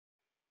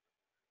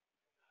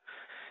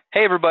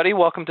Hey everybody,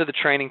 welcome to the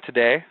training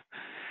today.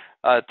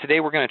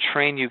 Today we're going to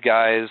train you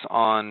guys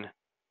on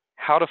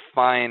how to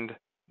find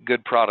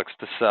good products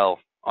to sell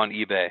on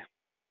eBay,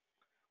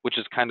 which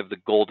is kind of the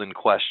golden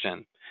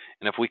question.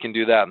 And if we can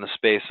do that in the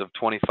space of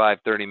 25,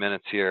 30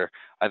 minutes here,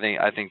 I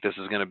think this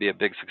is going to be a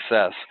big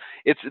success.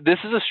 This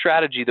is a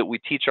strategy that we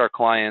teach our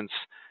clients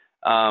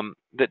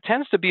that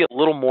tends to be a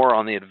little more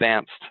on the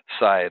advanced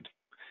side.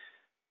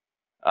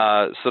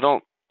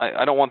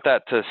 I don't want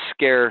that to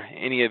scare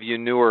any of you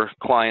newer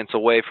clients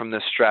away from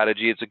this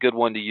strategy. It's a good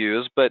one to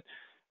use, but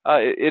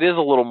it is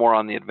a little more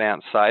on the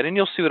advanced side, and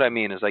you'll see what I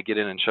mean as I get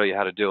in and show you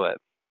how to do it.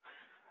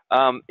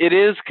 It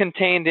is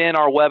contained in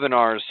our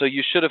webinars, so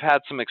you should have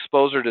had some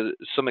exposure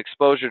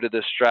to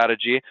this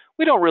strategy.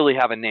 We don't really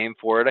have a name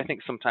for it. I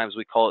think sometimes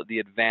we call it the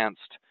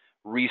advanced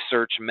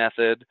research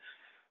method,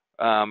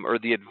 or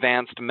the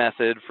advanced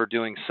method for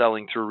doing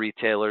selling through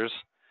retailers.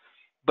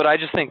 But I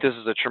just think this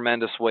is a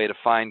tremendous way to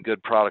find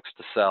good products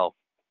to sell.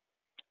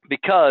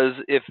 Because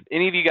if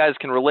any of you guys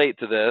can relate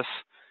to this,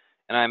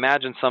 and I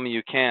imagine some of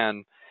you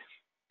can,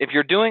 if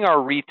you're doing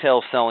our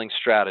retail selling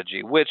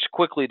strategy, which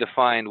quickly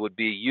defined would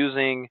be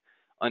using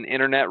an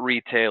internet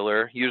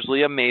retailer,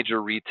 usually a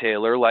major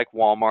retailer like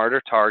Walmart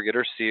or Target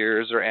or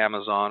Sears or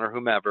Amazon or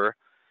whomever,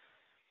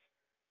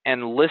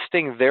 and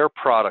listing their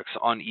products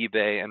on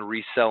eBay and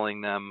reselling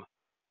them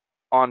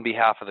on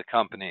behalf of the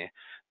company.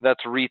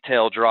 That's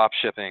retail drop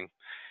shipping.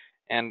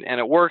 And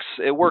it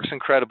works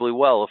incredibly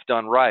well if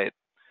done right.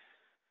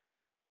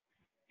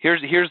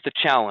 Here's the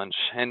challenge,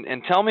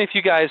 and tell me if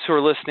you guys who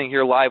are listening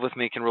here live with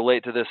me can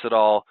relate to this at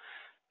all.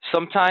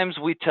 Sometimes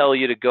we tell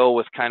you to go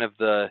with kind of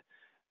the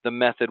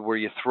method where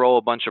you throw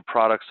a bunch of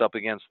products up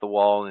against the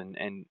wall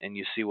and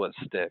you see what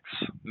sticks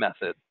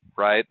method,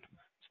 right?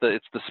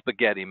 It's the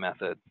spaghetti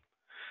method.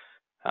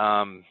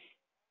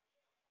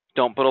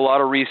 Don't put a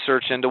lot of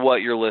research into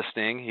what you're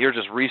listing. You're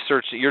just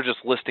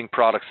listing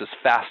products as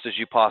fast as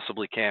you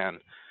possibly can.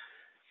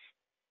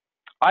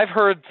 I've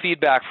heard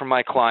feedback from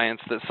my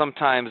clients that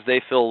sometimes they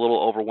feel a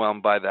little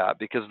overwhelmed by that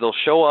because they'll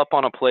show up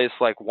on a place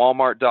like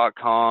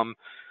Walmart.com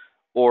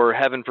or,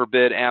 heaven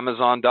forbid,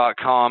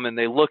 Amazon.com, and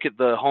they look at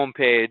the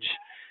homepage,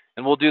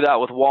 and we'll do that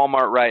with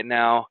Walmart right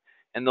now,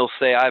 and they'll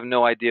say, I have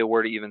no idea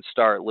where to even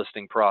start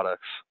listing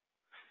products.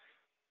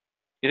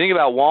 You think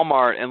about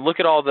Walmart and look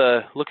at all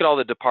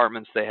the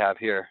departments they have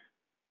here.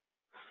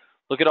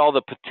 Look at all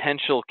the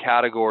potential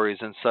categories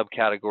and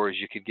subcategories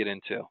you could get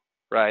into,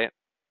 right?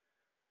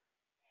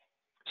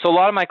 So a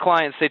lot of my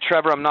clients say,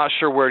 Trevor, I'm not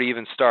sure where to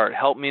even start.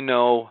 Help me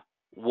know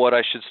what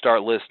I should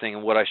start listing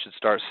and what I should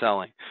start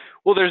selling.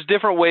 Well, there's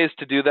different ways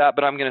to do that,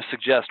 but I'm going to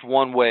suggest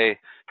one way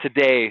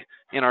today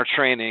in our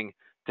training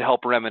to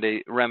help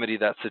remedy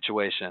that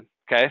situation,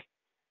 okay?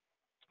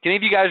 Can any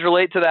of you guys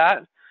relate to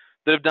that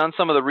have done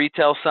some of the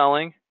retail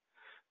selling?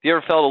 Have you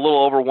ever felt a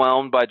little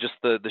overwhelmed by just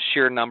the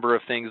sheer number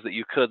of things that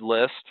you could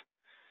list?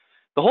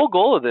 The whole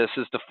goal of this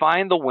is to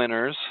find the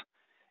winners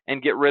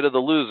and get rid of the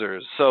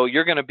losers. So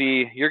you're going to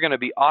be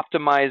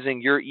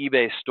optimizing your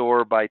eBay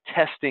store by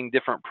testing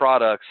different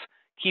products,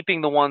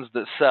 keeping the ones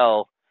that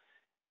sell,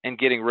 and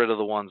getting rid of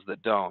the ones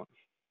that don't.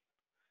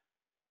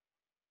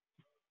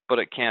 But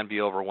it can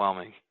be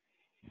overwhelming.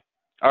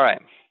 All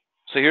right,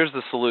 so here's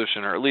the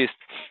solution, or at least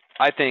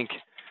I think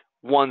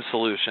one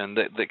solution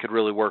that could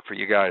really work for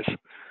you guys.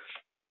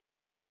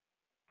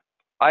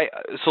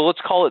 So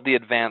let's call it the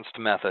advanced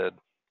method.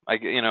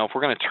 If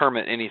we're going to term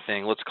it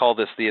anything, let's call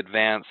this the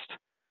advanced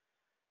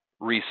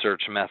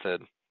research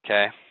method,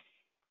 okay?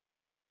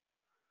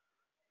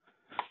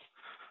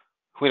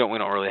 We don't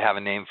really have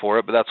a name for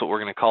it, but that's what we're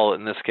going to call it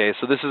in this case.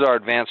 So this is our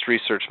advanced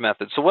research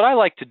method. So what I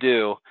like to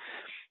do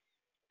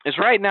is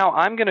right now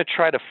I'm going to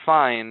try to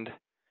find,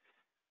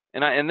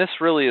 and this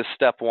really is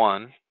step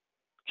one,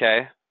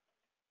 okay?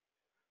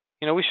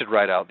 We should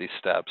write out these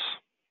steps.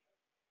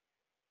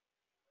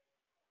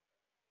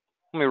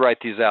 Let me write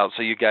these out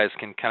so you guys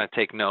can kind of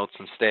take notes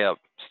and stay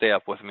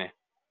up with me.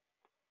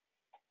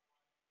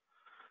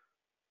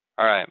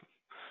 All right.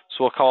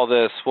 So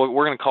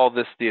we're going to call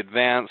this the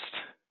advanced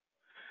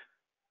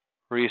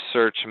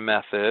research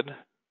method.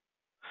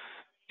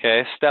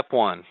 Okay, step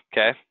one,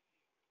 okay?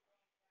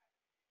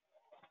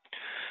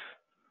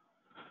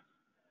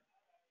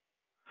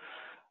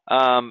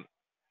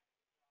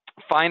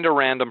 Find a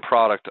random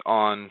product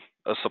on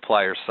a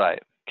supplier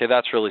site. Okay,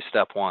 that's really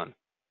step one.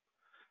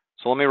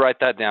 So let me write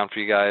that down for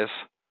you guys.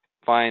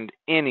 Find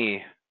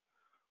any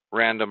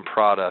random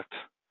product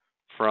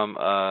from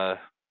a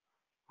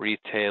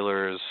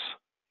retailer's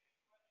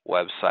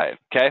website.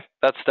 Okay,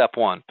 that's step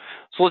one.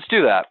 So let's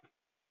do that.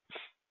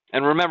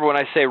 And remember, when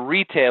I say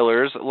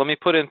retailers, let me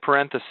put in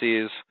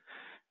parentheses,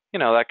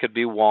 that could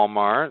be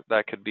Walmart,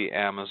 that could be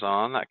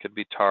Amazon, that could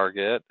be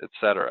Target,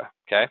 etc.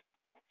 Okay?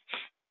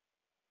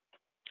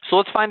 So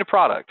let's find a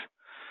product.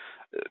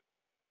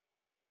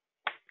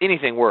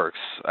 Anything works.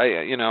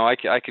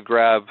 I could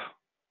grab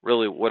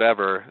really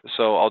whatever.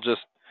 So I'll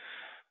just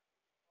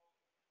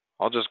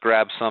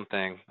grab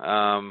something.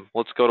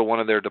 Let's go to one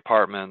of their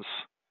departments.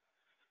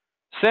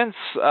 Since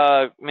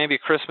maybe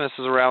Christmas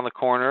is around the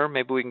corner,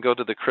 maybe we can go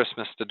to the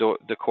Christmas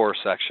decor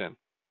section.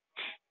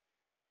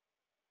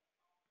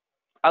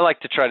 I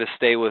like to try to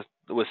stay with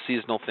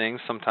seasonal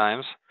things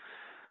sometimes.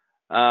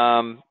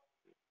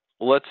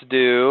 Let's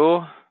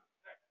do,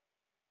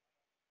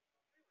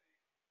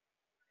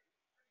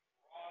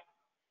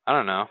 I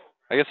don't know.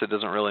 I guess it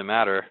doesn't really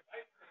matter.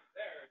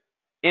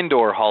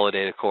 Indoor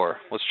holiday decor.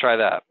 Let's try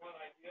that.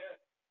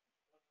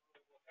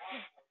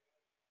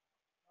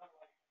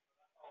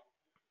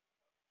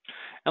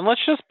 And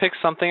let's just pick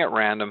something at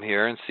random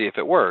here and see if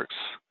it works.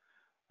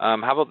 How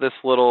about this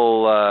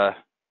little? How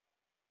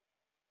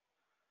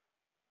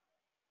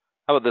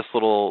about this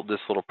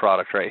little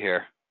product right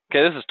here?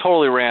 Okay, this is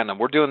totally random.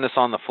 We're doing this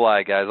on the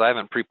fly, guys. I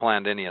haven't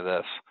pre-planned any of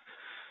this.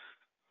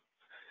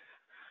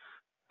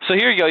 So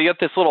here you go. You got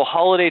this little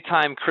holiday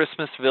time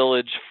Christmas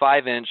Village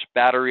 5-inch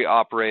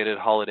battery-operated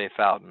holiday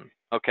fountain.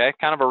 Okay,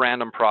 kind of a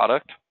random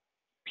product.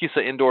 Piece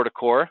of indoor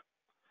decor.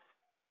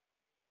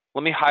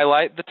 Let me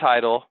highlight the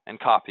title and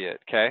copy it,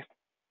 okay?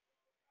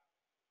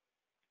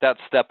 That's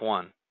step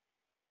 1.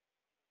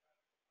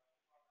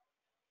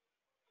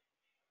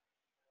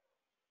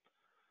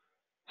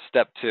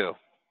 Step 2,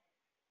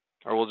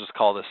 or we'll just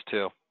call this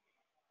 2.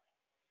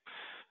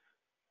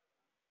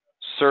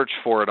 Search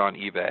for it on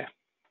eBay.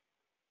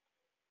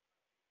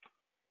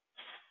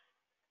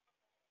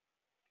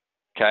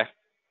 Okay,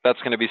 that's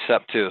going to be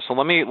step 2. So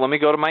let me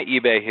go to my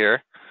eBay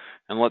here,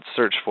 and let's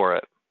search for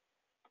it.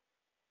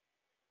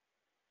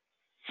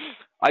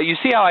 You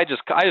see how I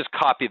just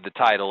copied the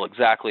title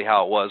exactly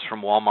how it was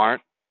from Walmart,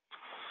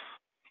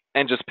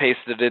 and just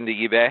pasted it into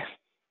eBay,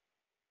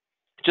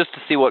 just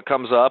to see what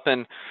comes up.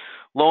 And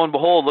lo and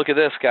behold, look at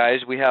this,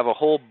 guys. We have a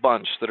whole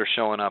bunch that are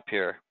showing up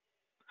here.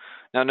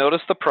 Now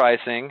notice the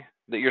pricing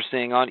that you're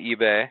seeing on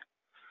eBay.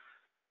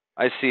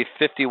 I see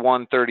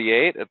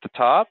 $51.38 at the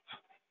top,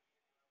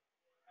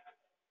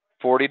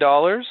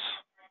 $40,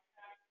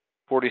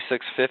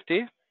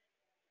 $46.50,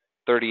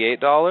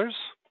 $38.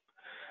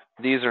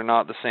 These are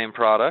not the same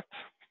product.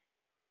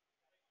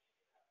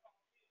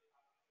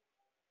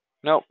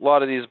 Nope, a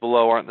lot of these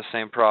below aren't the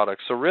same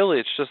product. So really,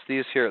 it's just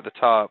these here at the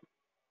top.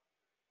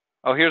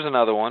 Oh, here's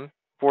another one,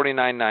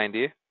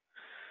 $49.90.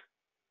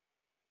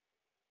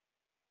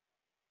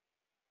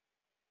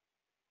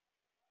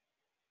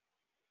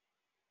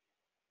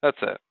 That's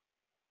it.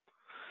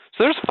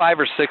 So there's 5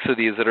 or 6 of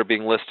these that are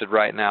being listed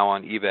right now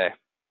on eBay.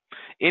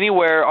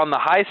 Anywhere on the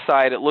high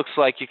side, it looks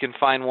like you can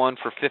find one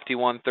for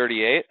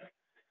 $51.38.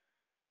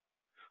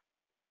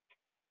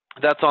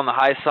 That's on the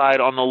high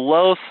side. On the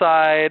low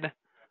side,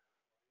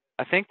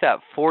 I think that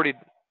 40.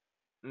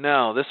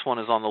 No, this one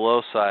is on the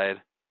low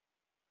side,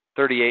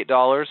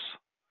 $38.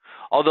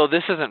 Although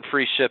this isn't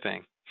free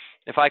shipping.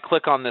 If I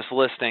click on this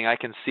listing, I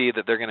can see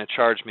that they're going to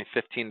charge me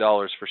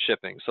 $15 for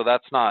shipping. So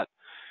that's not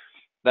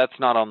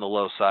on the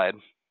low side.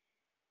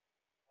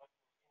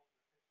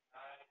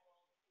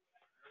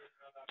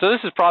 So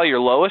this is probably your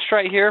lowest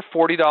right here,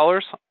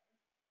 $40.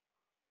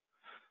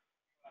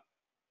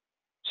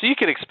 So you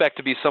could expect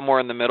to be somewhere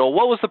in the middle.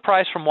 What was the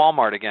price from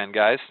Walmart again,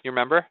 guys? You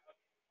remember?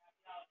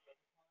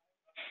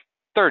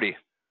 30.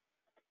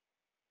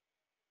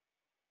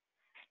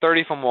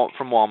 30 from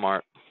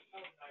Walmart.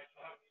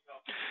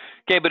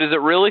 Okay, but is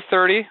it really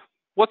 30?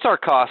 What's our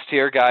cost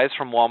here, guys,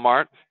 from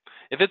Walmart?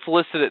 If it's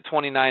listed at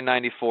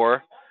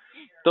 $29.94,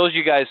 those of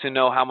you guys who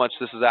know how much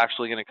this is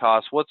actually going to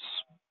cost, what's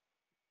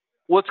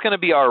going to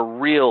be our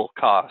real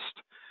cost,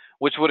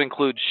 which would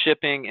include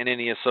shipping and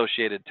any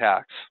associated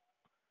tax?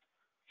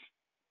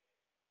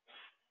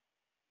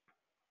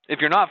 If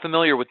you're not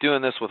familiar with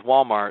doing this with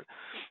Walmart,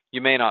 you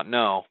may not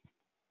know.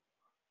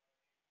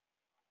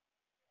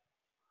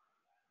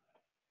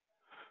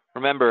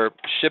 Remember,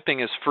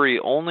 shipping is free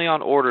only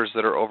on orders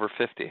that are over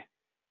 50.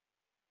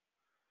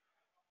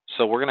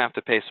 So we're going to have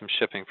to pay some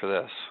shipping for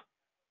this.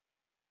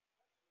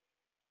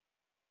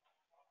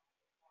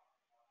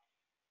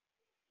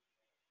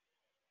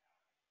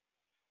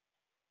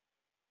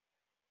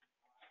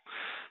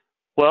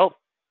 Well,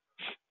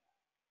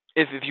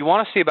 if you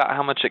want to see about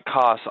how much it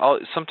costs,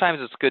 sometimes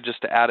it's good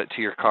just to add it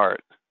to your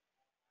cart.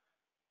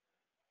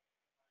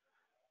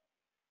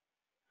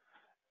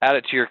 Add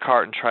it to your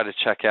cart and try to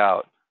check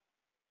out.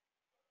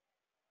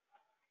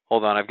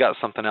 Hold on, I've got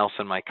something else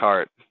in my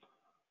cart.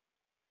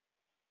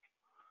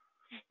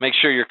 Make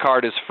sure your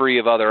cart is free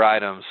of other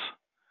items.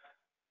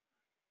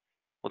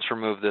 Let's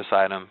remove this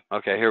item.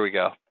 Okay, here we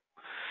go.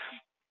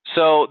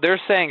 So they're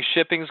saying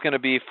shipping is going to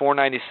be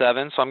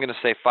 $4.97, so I'm going to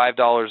say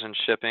 $5 in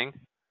shipping,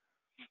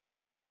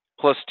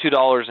 plus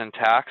 $2 in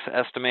tax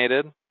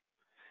estimated.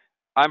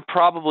 I'm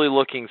probably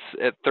looking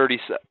at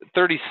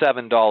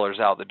 $37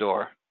 out the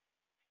door.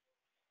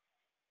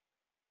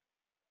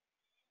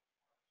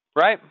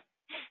 Right?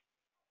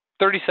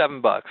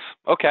 37 bucks.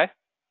 Okay.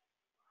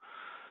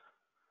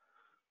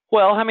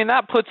 Well, I mean,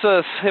 that puts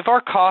us, if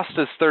our cost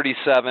is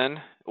 37,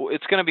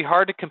 it's going to be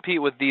hard to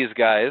compete with these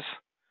guys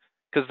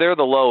because they're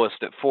the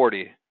lowest at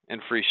 40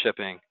 in free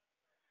shipping.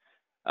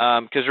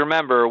 Because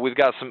remember, we've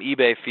got some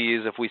eBay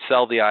fees if we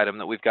sell the item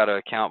that we've got to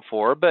account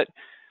for, but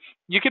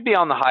you could be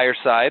on the higher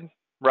side.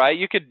 right?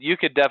 You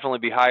could definitely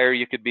be higher.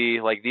 You could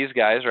be like these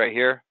guys right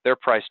here. They're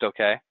priced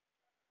okay,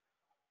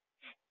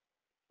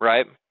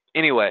 right?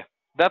 Anyway,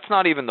 that's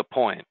not even the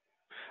point.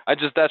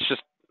 That's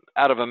just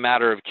out of a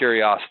matter of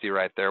curiosity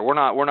right there. We're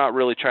not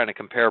really trying to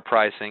compare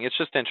pricing. It's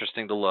just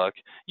interesting to look.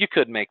 You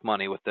could make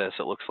money with this,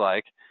 it looks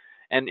like.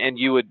 And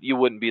you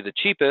wouldn't be the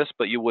cheapest,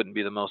 but you wouldn't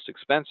be the most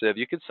expensive.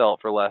 You could sell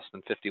it for less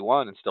than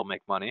 51 and still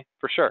make money,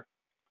 for sure.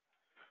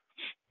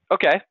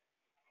 Okay.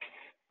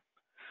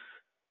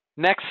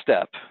 Next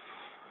step.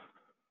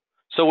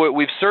 So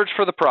we've searched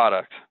for the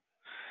product.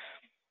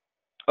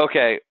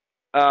 Okay.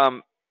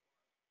 I'm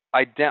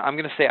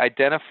going to say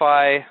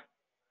identify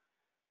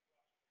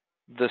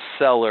the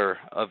seller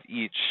of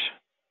each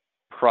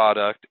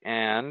product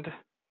and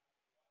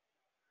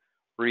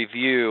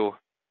review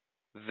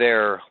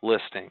their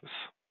listings.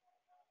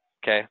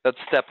 Okay, that's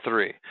step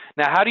 3.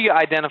 Now, how do you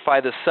identify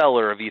the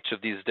seller of each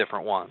of these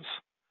different ones?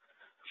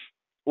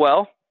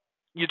 Well,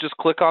 you just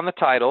click on the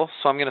title.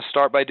 So I'm going to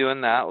start by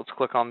doing that. Let's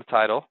click on the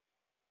title.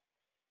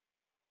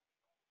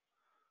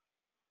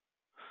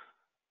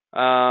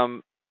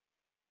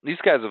 These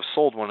guys have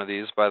sold one of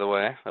these, by the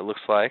way, it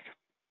looks like.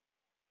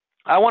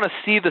 I want to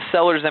see the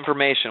seller's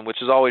information,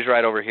 which is always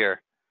right over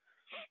here.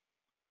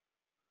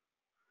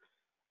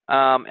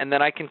 And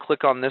then I can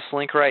click on this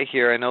link right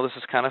here. I know this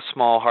is kind of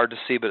small, hard to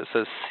see, but it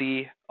says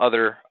see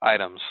other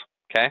items.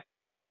 Okay.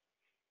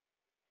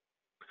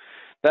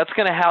 That's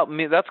going to help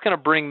me. That's going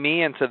to bring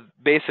me into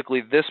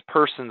basically this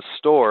person's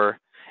store,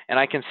 and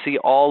I can see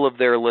all of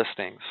their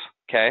listings.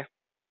 Okay.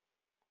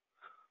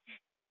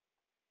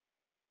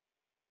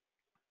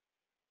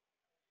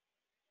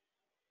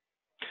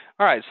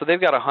 All right. So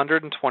they've got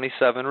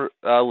 127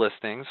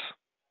 listings,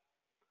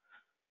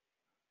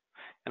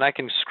 and I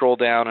can scroll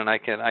down and I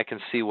can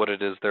see what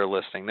it is they're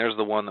listing. There's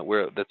the one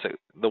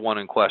the one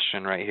in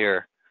question right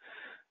here.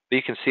 But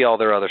you can see all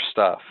their other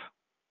stuff.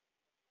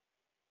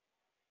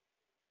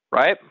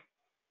 Right?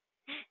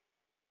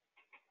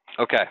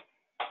 Okay.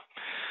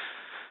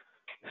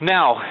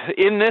 Now,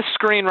 in this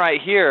screen right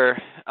here,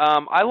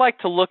 I like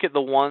to look at the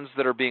ones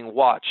that are being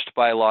watched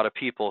by a lot of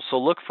people. So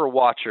look for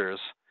watchers.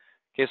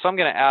 Okay, so I'm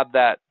going to add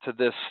that to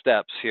this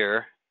steps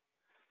here.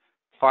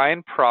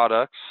 Find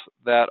products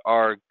that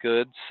are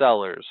good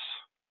sellers.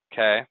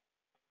 Okay.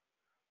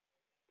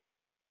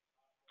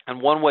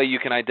 And one way you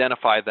can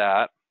identify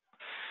that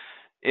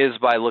is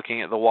by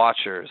looking at the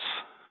watchers.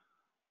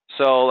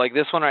 So like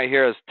this one right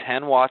here has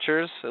 10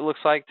 watchers. It looks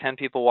like 10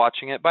 people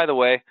watching it. By the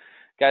way,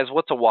 guys,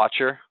 what's a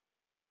watcher?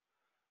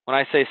 When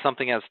I say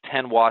something has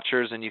 10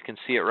 watchers and you can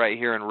see it right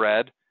here in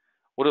red,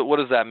 what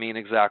does that mean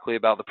exactly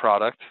about the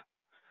product?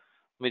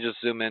 Let me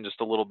just zoom in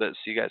just a little bit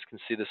so you guys can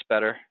see this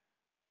better.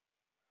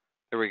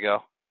 There we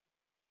go.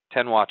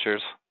 10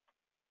 watchers.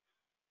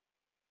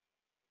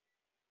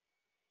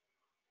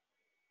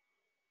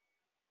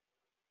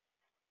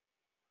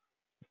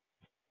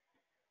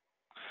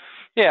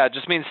 Yeah, it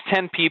just means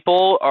 10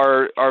 people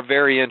are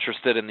very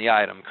interested in the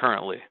item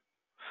currently.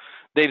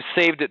 They've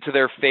saved it to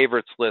their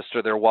favorites list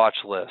or their watch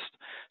list.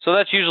 So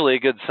that's usually a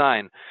good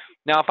sign.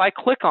 Now, if I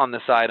click on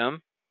this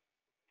item,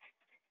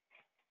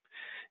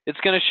 it's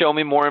going to show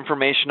me more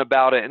information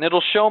about it, and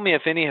it'll show me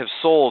if any have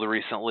sold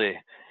recently.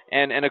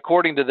 And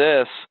according to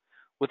this,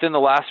 within the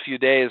last few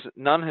days,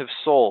 none have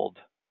sold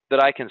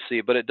that I can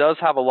see, but it does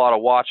have a lot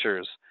of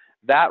watchers.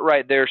 That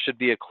right there should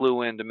be a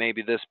clue into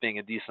maybe this being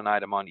a decent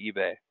item on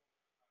eBay.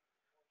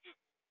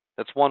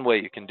 That's one way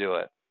you can do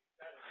it.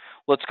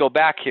 Let's go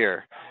back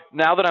here.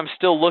 Now that I'm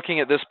still looking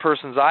at this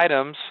person's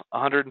items,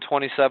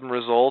 127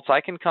 results,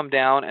 I can come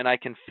down and I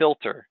can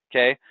filter,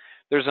 okay?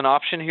 There's an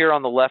option here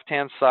on the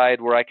left-hand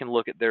side where I can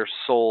look at their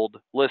sold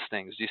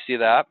listings. Do you see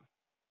that?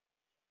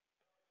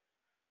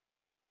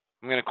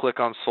 I'm going to click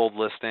on sold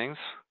listings.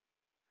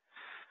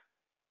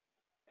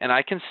 And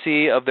I can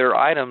see of their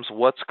items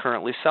what's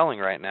currently selling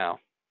right now.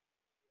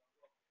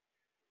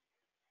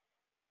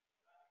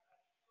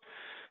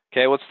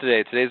 Okay, what's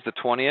today? Today's the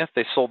 20th.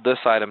 They sold this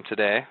item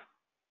today.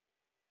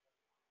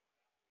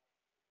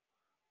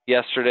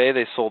 Yesterday,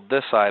 they sold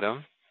this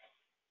item.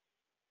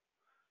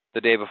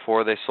 The day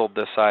before, they sold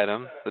this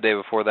item. The day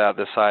before that,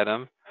 this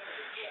item.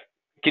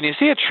 Can you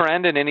see a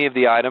trend in any of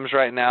the items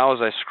right now as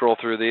I scroll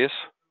through these?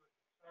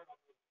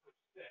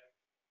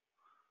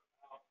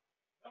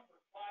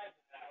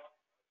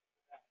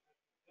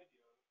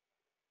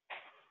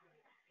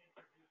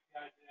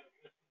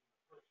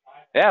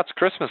 Yeah, it's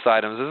Christmas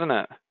items, isn't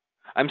it?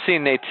 I'm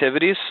seeing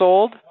nativities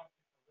sold.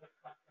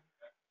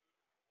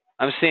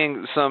 I'm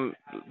seeing some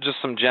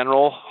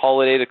general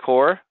holiday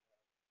decor.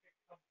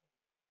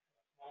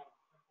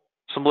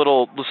 Some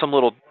little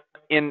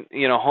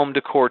home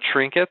decor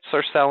trinkets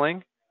are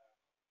selling.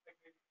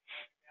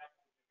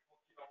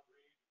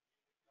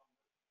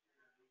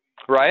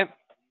 Right?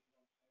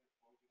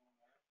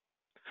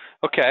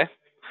 Okay.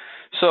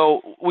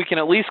 So we can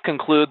at least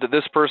conclude that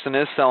this person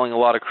is selling a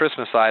lot of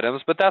Christmas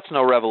items, but that's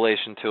no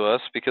revelation to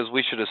us because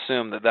we should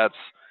assume that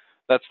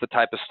that's the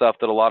type of stuff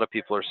that a lot of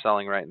people are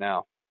selling right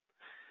now.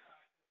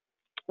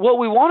 What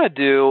we want to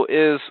do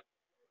is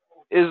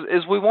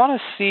is we want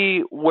to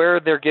see where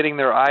they're getting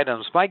their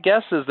items. My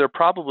guess is they're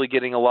probably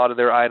getting a lot of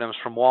their items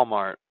from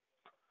Walmart.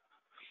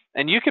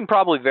 And you can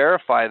probably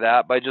verify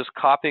that by just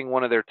copying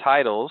one of their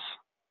titles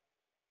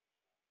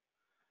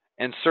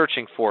and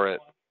searching for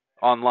it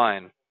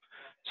online.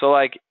 So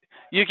like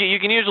you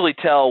can usually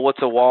tell what's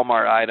a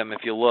Walmart item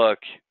if you look,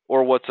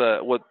 or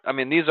I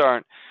mean, these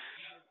aren't,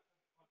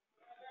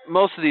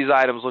 most of these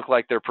items look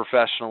like they're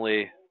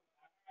professionally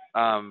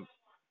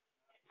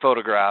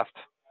photographed.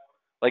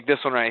 Like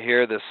this one right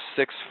here, this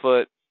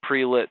 6-foot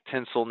pre-lit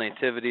tinsel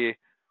nativity,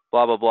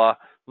 blah blah blah.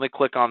 Let me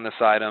click on this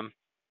item.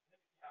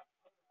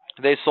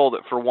 They sold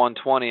it for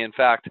 $120. In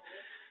fact,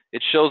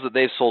 it shows that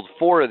they've sold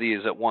 4 of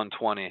these at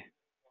 $120.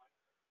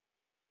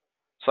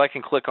 So I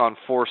can click on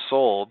 4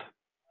 sold,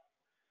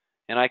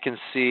 and I can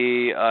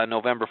see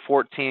November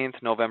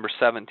 14th, November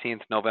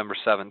 17th, November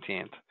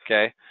 17th.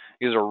 Okay,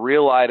 these are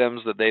real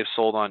items that they've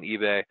sold on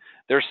eBay.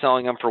 They're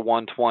selling them for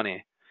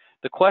 $120.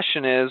 The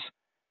question is,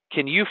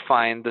 can you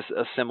find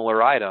a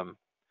similar item?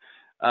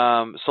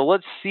 So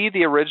let's see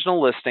the original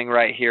listing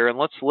right here, and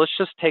let's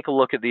just take a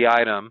look at the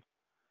item,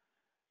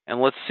 and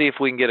let's see if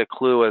we can get a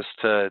clue as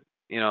to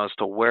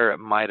where it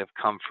might have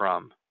come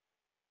from.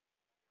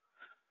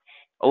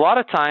 A lot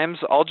of times,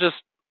 I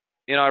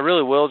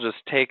really will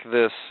just take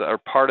this or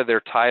part of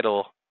their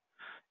title.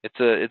 It's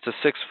a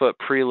 6-foot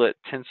pre-lit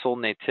tinsel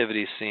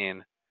nativity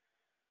scene,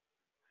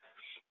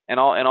 and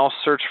I'll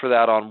search for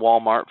that on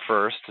Walmart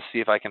first to see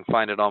if I can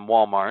find it on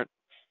Walmart.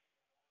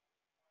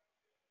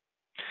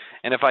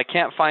 And if I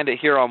can't find it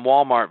here on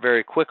Walmart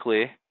very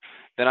quickly,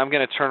 then I'm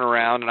going to turn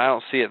around, and I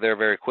don't see it there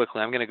very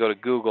quickly. I'm going to go to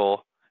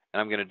Google, and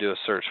I'm going to do a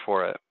search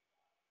for it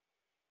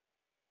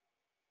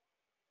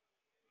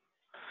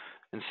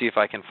and see if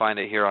I can find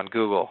it here on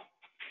Google.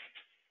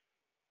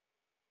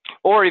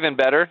 Or even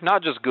better,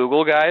 not just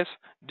Google, guys.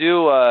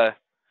 Do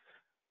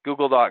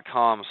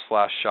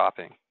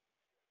google.com/shopping.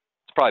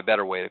 It's probably a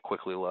better way to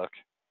quickly look.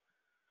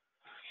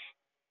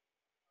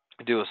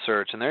 Do a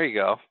search, and there you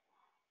go.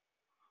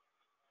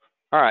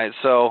 All right,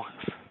 so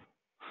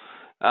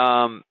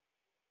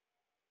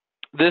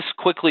this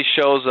quickly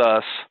shows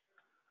us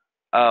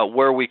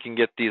where we can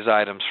get these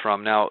items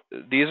from. Now,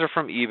 these are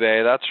from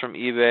eBay. That's from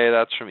eBay.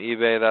 That's from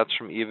eBay. That's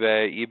from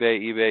eBay.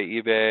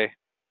 eBay.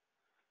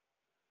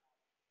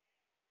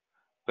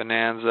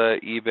 Bonanza,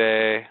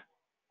 eBay,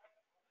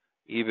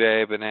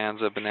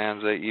 Bonanza,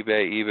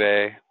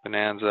 eBay,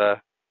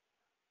 Bonanza.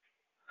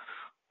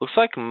 Looks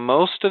like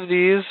most of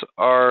these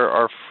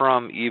are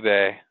from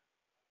eBay.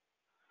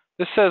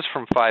 This says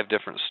from 5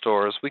 different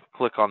stores. We can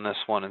click on this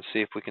one and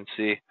see if we can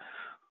see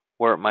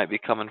where it might be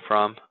coming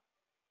from.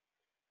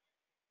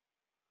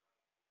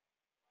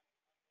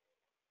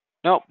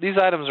 Nope, these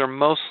items are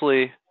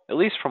mostly, at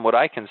least from what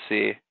I can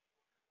see,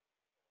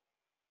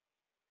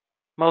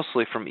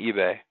 mostly from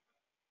eBay.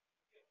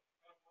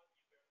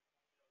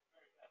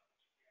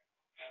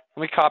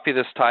 Let me copy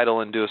this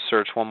title and do a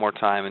search one more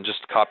time and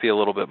just copy a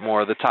little bit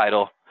more of the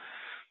title.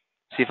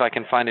 See if I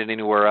can find it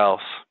anywhere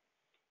else.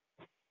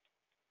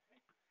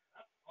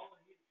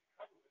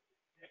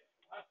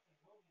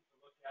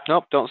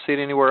 Nope, don't see it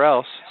anywhere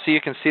else. So you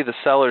can see the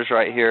sellers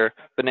right here.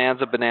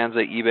 Bonanza,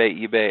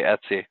 eBay,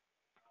 Etsy.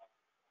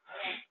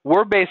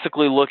 We're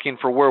basically looking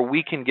for where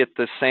we can get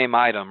the same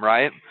item,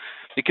 right?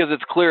 Because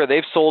it's clear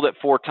they've sold it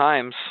 4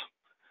 times.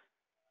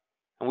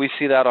 And we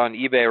see that on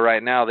eBay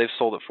right now. They've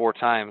sold it 4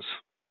 times.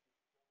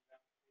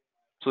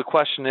 So the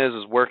question is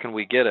where can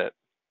we get it?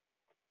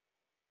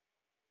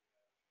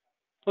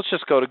 Let's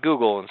just go to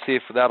Google and see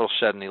if that'll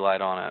shed any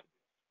light on it.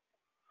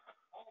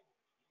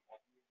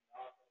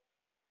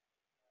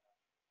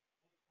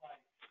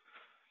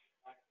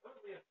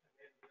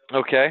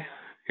 Okay,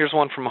 here's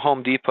one from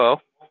Home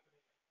Depot.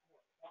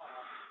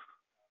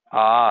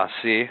 Ah,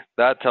 see,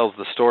 that tells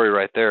the story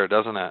right there,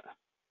 doesn't it?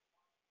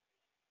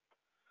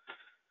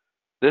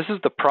 This is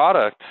the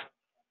product,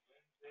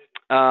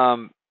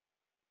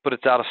 but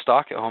it's out of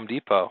stock at Home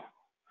Depot.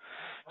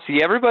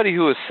 See, everybody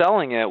who was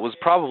selling it was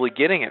probably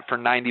getting it for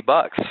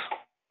 $90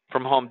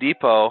 from Home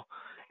Depot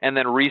and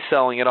then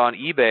reselling it on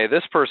eBay.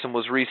 This person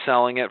was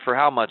reselling it for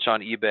how much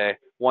on eBay?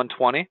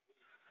 $120.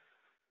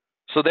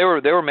 So they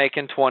were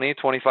making $20,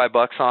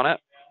 $25 on it.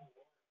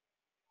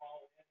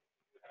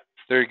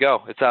 There you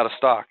go. It's out of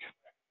stock.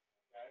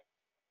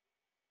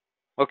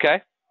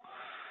 Okay.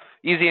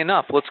 Easy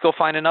enough. Let's go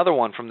find another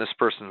one from this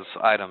person's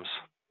items.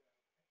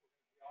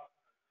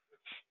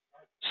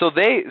 So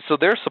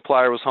their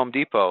supplier was Home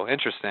Depot.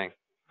 Interesting.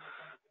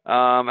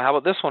 How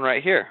about this one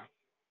right here?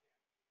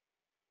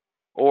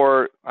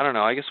 Or, I don't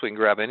know, I guess we can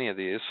grab any of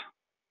these.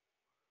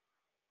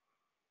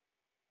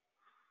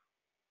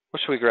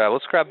 What should we grab?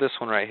 Let's grab this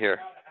one right here.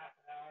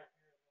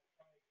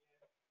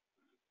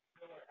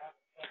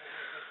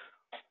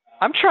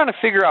 I'm trying to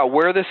figure out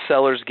where this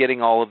seller's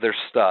getting all of their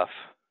stuff.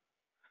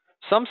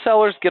 Some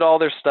sellers get all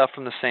their stuff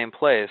from the same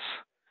place.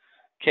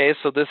 Okay,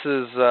 so this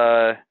is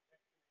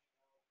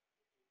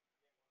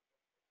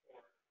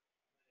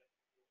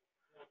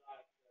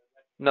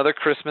another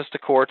Christmas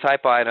decor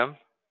type item.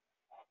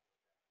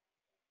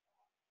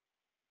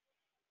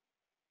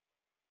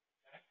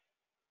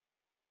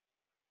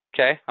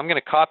 Okay, I'm going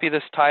to copy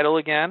this title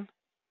again,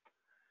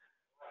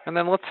 and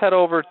then let's head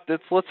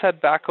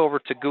back over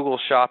to Google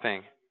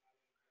Shopping.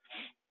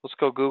 Let's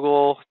go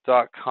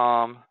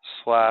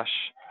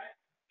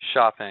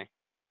google.com/shopping.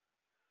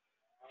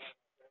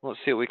 Let's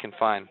see what we can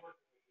find.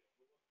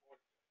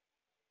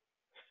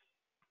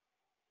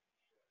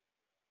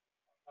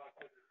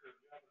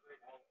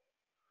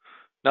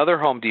 Another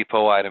Home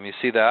Depot item. You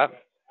see that?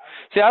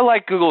 See, I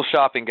like Google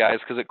Shopping, guys,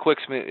 because it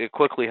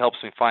quickly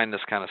helps me find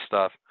this kind of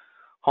stuff.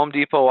 Home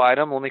Depot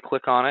item. Let me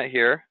click on it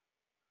here.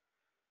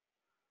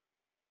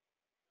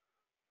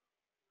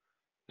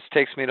 This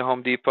takes me to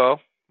Home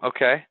Depot.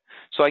 Okay,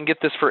 so I can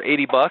get this for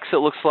 80 bucks. It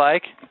looks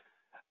like.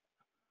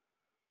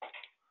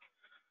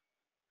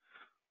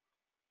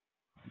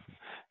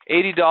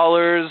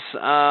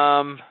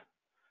 $80.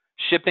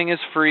 Shipping is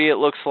free. It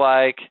looks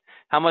like.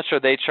 How much are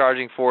they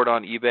charging for it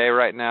on eBay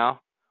right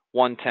now?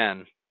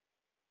 $110.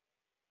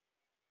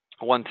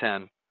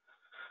 $110.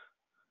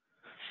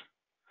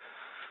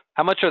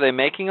 How much are they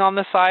making on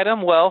this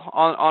item? Well,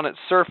 on its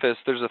surface,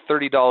 there's a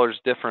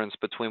 $30 difference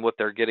between what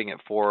they're getting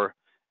it for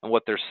and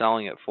what they're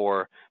selling it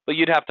for. But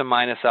you'd have to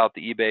minus out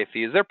the eBay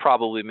fees. They're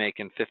probably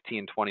making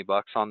 15, 20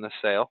 bucks on this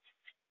sale.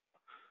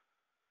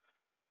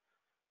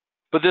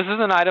 But this is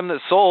an item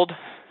that's sold,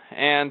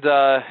 and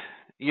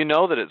you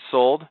know that it's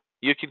sold.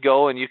 You could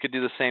go and you could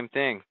do the same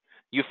thing.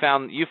 You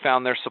found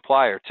their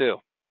supplier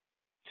too.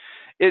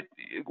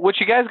 What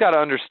you guys got to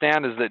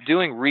understand is that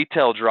doing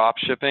retail drop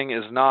shipping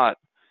is not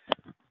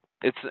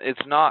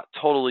it's not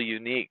totally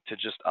unique to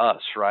just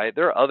us, right?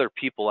 There are other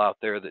people out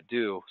there that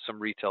do some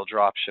retail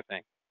drop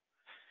shipping.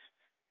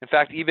 In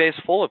fact, eBay's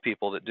full of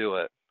people that do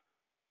it.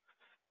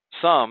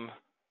 Some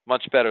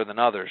much better than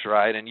others,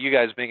 right? And you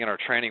guys being in our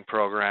training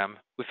program,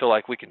 we feel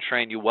like we can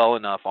train you well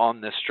enough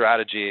on this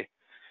strategy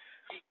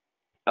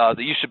that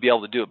you should be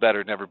able to do it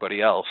better than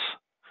everybody else.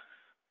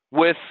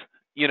 With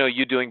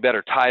you doing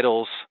better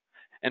titles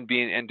and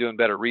doing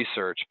better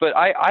research. But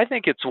I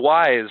think it's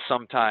wise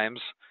sometimes,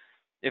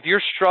 if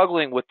you're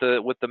struggling with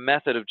the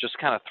method of just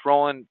kind of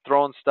throwing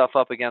stuff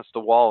up against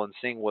the wall and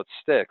seeing what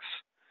sticks,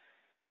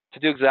 to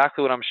do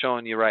exactly what I'm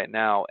showing you right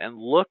now and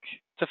look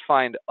to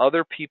find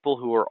other people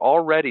who are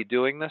already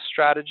doing this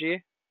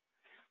strategy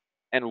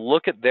and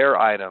look at their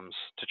items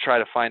to try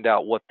to find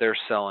out what they're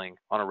selling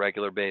on a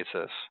regular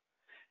basis,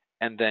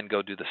 and then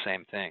go do the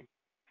same thing.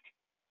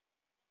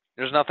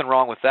 There's nothing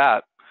wrong with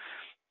that.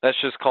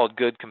 That's just called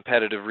good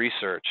competitive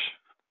research,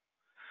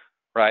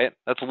 right?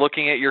 That's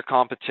looking at your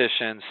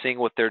competition, seeing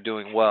what they're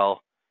doing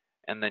well,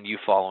 and then you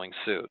following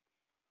suit.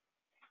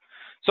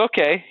 So,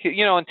 okay,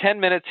 in 10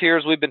 minutes here,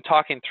 as we've been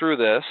talking through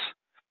this,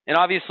 and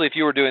obviously if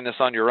you were doing this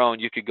on your own,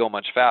 you could go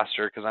much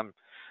faster because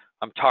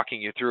I'm talking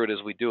you through it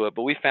as we do it.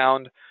 But we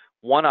found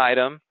one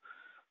item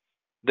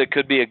that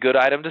could be a good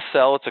item to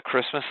sell. It's a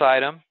Christmas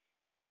item.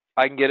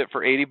 I can get it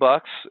for 80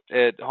 bucks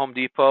at Home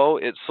Depot.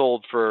 It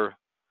sold for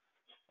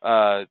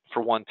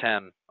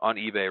 $110 on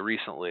eBay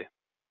recently. Does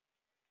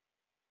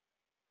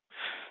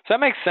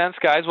that make sense,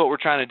 guys, what we're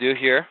trying to do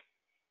here?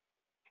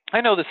 I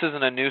know this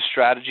isn't a new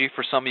strategy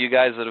for some of you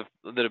guys that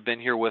have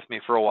been here with me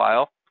for a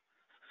while,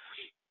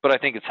 but I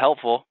think it's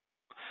helpful.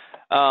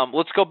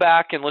 Let's go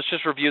back and let's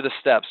just review the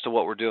steps to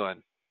what we're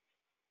doing,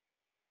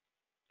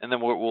 and then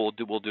we'll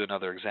do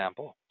another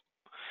example.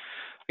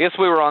 I guess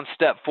we were on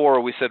step 4.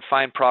 We said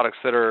find products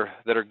that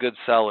are good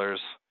sellers.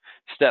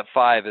 Step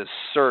 5 is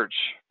search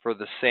for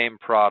the same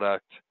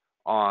product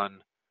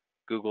on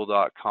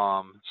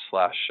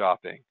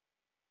google.com/shopping.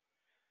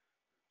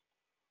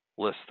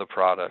 List the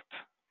product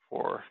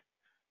for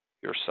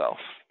yourself.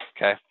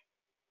 Okay.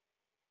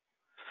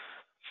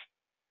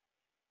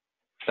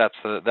 That's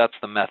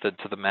the method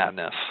to the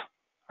madness.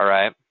 All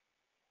right.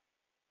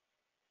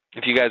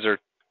 If you guys are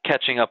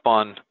catching up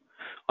on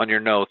your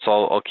notes,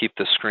 I'll keep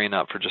the screen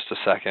up for just a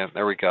second.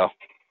 There we go.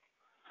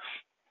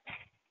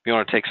 If you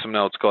want to take some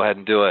notes, go ahead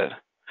and do it.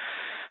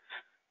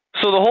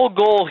 So the whole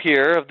goal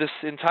here of this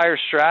entire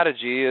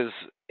strategy is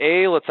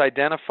A, let's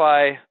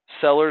identify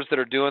sellers that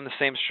are doing the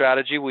same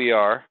strategy we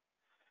are.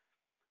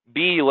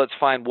 B, let's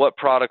find what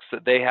products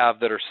that they have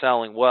that are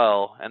selling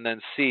well. And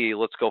then C,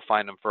 let's go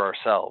find them for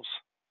ourselves.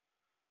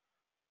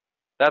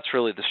 That's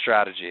really the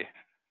strategy.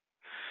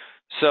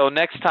 So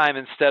next time,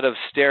 instead of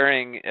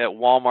staring at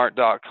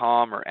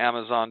Walmart.com or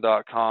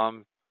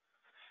Amazon.com,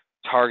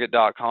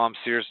 Target.com,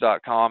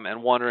 Sears.com,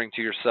 and wondering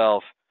to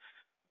yourself,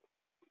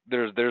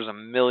 there's a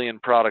million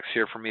products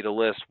here for me to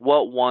list,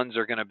 what ones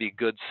are going to be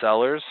good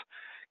sellers?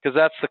 Because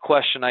that's the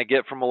question I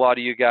get from a lot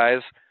of you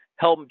guys.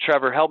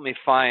 Trevor, help me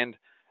find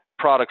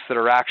products that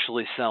are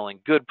actually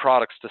selling, good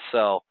products to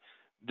sell.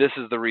 This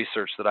is the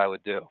research that I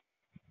would do.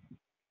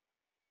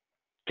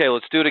 Okay,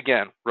 let's do it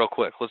again real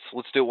quick.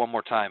 Let's do it one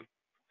more time.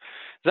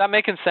 Is that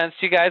making sense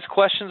to you guys?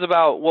 Questions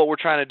about what we're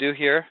trying to do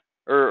here?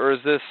 Or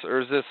is this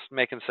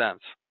making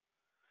sense?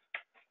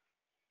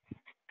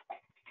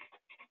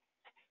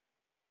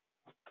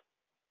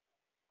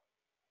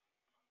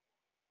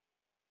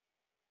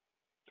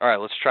 All right,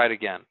 let's try it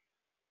again.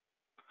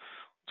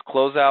 Let's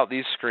close out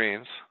these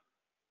screens.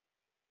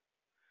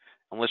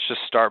 And let's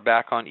just start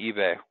back on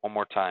eBay one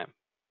more time.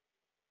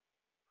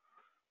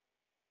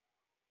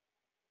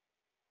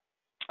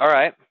 All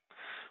right,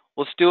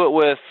 let's do it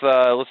with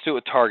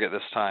Target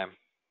this time.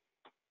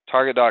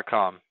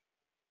 Target.com.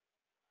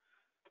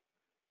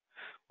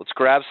 Let's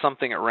grab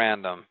something at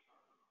random.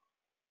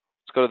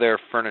 Let's go to their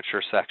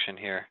furniture section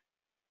here.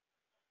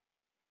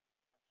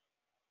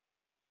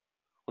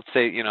 Let's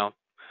say,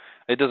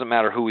 it doesn't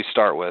matter who we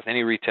start with.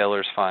 Any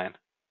retailer is fine.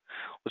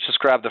 Let's just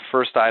grab the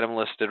first item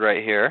listed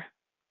right here.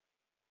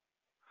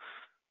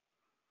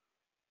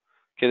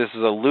 Okay, this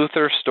is a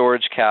Luther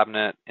storage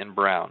cabinet in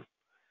brown.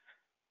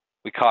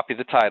 We copy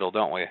the title,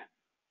 don't we?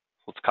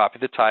 Let's copy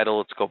the title.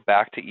 Let's go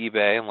back to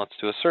eBay and let's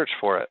do a search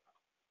for it.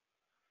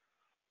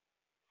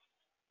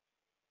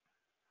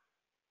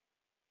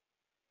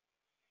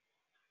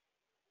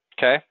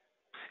 Okay,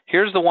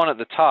 here's the one at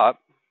the top.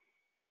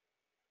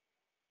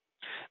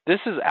 This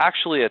is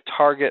actually a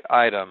Target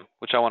item,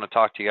 which I want to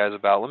talk to you guys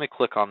about. Let me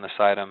click on this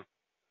item.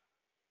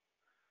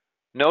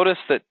 Notice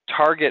that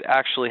Target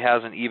actually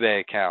has an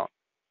eBay account.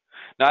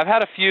 Now, I've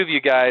had a few of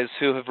you guys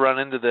who have run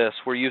into this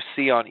where you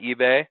see on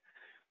eBay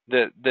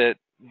that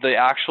the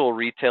actual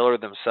retailer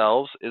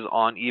themselves is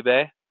on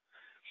eBay.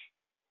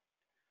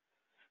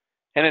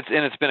 And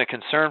it's been a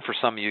concern for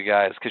some of you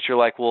guys because you're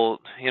like, well,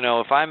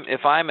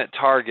 if I'm at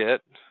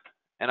Target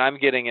and I'm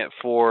getting it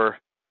for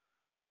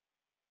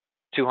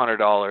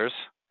 $200,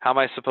 how am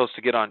I supposed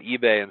to get on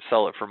eBay and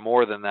sell it for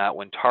more than that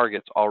when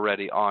Target's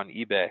already on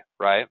eBay,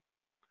 right?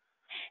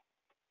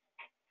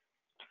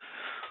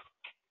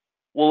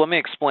 Well, let me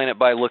explain it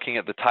by looking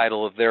at the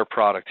title of their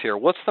product here.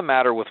 What's the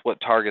matter with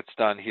what Target's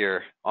done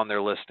here on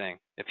their listing?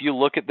 If you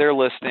look at their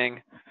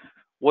listing,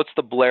 what's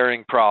the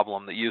blaring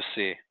problem that you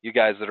see, you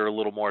guys that are a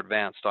little more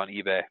advanced on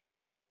eBay?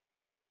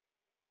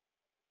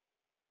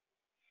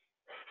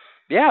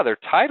 Yeah, their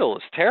title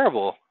is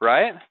terrible,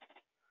 right?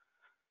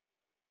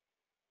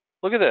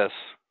 Look at this.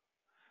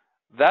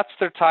 That's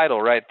their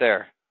title right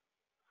there.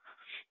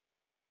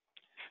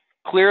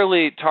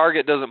 Clearly,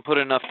 Target doesn't put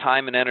enough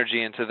time and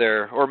energy into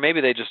their, or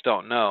maybe they just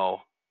don't know,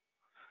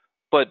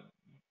 but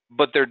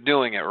they're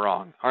doing it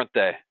wrong, aren't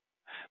they?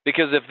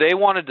 Because if they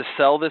wanted to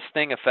sell this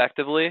thing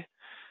effectively,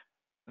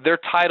 their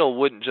title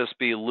wouldn't just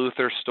be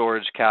Luther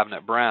Storage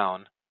Cabinet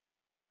Brown.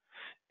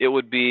 It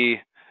would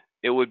be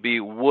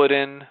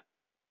wooden,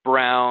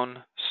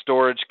 brown,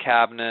 storage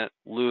cabinet,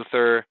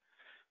 Luther,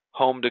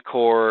 home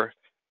decor,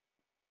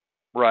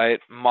 right,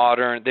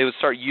 modern. They would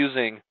start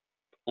using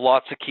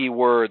lots of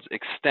keywords,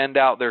 extend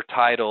out their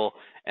title,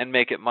 and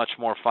make it much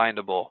more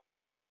findable.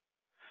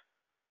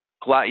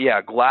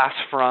 Glass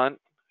front,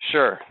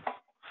 sure.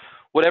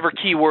 Whatever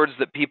keywords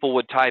that people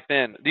would type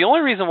in. The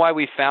only reason why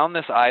we found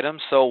this item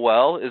so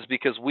well is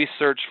because we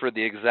searched for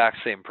the exact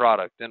same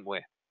product, didn't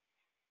we?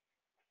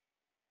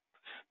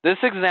 This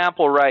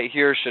example right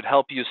here should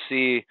help you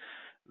see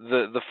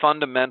the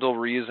fundamental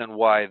reason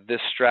why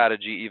this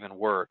strategy even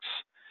works.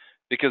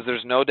 Because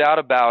there's no doubt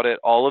about it,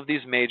 all of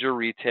these major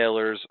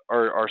retailers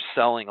are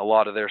selling a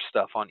lot of their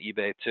stuff on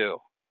eBay too.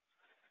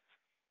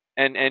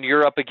 And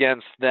you're up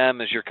against them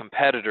as your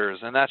competitors,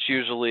 and that's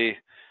usually,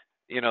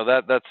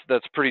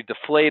 that's pretty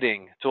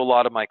deflating to a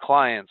lot of my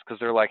clients because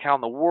they're like, how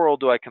in the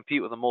world do I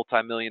compete with a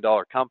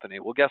multi-million-dollar company?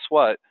 Well, guess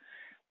what?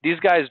 These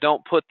guys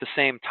don't put the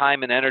same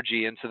time and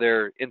energy into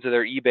their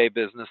eBay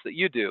business that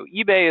you do.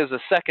 eBay is a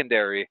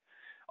secondary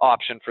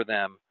option for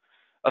them.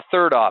 A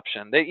third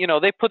option.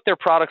 They put their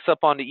products up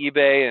onto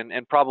eBay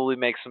and probably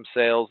make some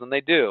sales, and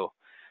they do.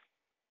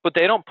 But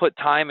they don't put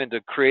time into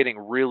creating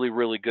really,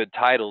 really good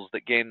titles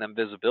that gain them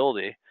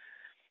visibility.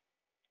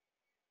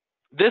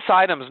 This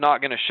item is not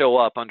going to show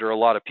up under a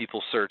lot of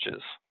people's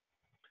searches,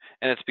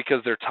 and it's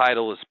because their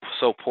title is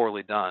so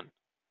poorly done.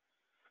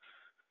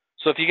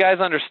 So if you guys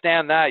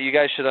understand that, you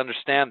guys should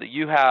understand that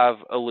you have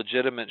a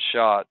legitimate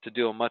shot to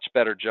do a much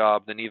better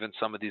job than even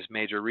some of these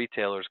major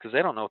retailers because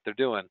they don't know what they're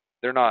doing.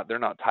 They're not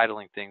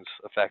titling things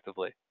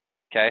effectively.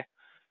 Okay?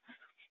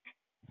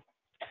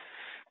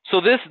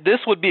 So this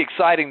would be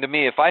exciting to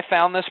me. If I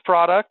found this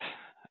product,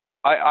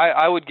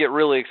 I would get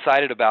really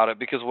excited about it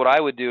because what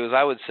I would do is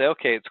I would say,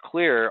 okay, it's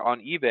clear on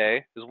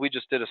eBay, because we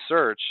just did a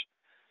search,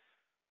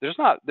 there's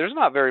not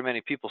very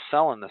many people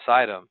selling this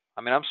item.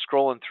 I mean, I'm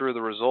scrolling through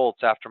the results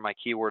after my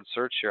keyword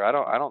search here. I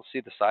don't see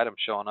this item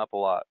showing up a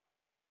lot.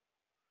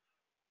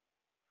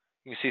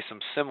 You can see some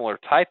similar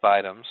type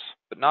items,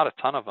 but not a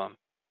ton of them.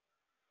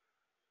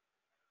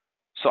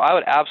 So I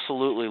would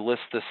absolutely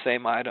list this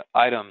same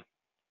item.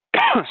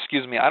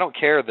 Excuse me. I don't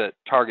care that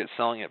Target's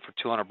selling it for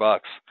 $200.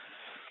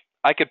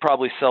 I could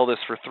probably sell this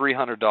for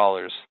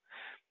 $300,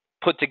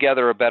 put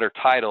together a better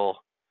title,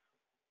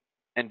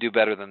 and do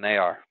better than they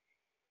are.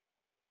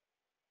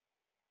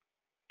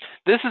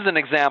 This is an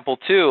example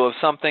too of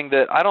something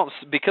that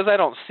because I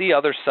don't see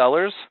other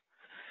sellers,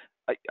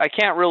 I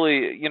can't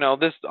really,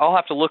 I'll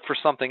have to look for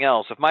something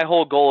else. If my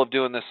whole goal of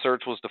doing this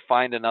search was to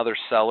find another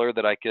seller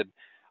that I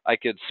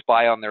could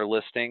spy on their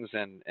listings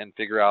and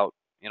figure out,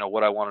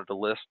 what I wanted to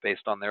list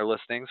based on their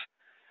listings,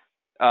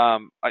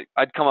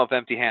 I'd come up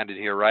empty-handed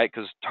here, right?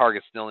 Because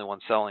Target's the only one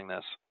selling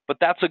this. But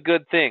that's a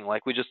good thing,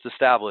 like we just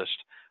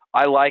established.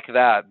 I like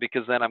that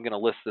because then I'm going to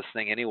list this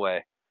thing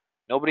anyway.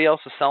 Nobody else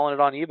is selling it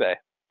on eBay.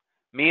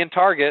 Me and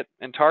Target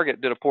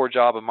did a poor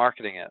job of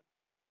marketing it.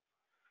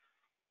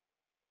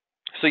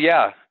 So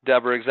yeah,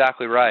 Deborah,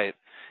 exactly right.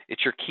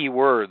 It's your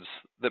keywords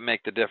that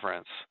make the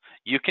difference.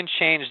 You can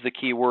change the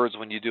keywords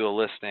when you do a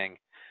listing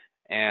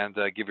and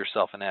give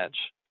yourself an edge.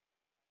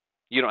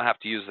 You don't have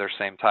to use their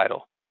same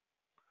title.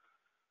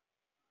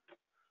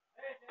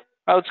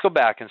 All right, let's go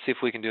back and see if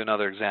we can do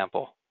another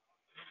example.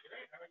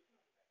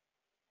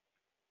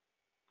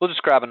 We'll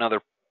just grab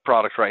another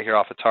product right here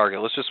off of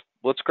Target.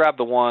 Let's grab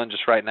the one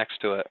just right next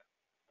to it.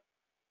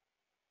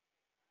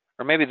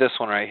 Or maybe this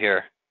one right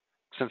here,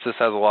 since this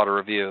has a lot of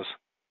reviews.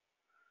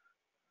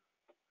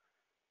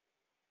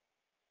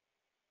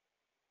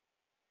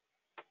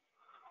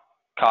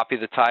 Copy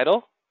the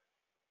title,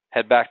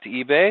 head back to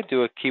eBay,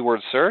 do a keyword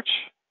search,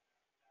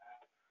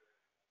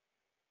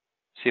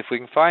 see if we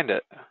can find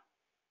it.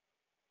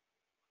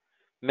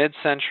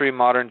 Mid-century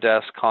modern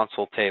desk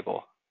console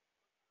table.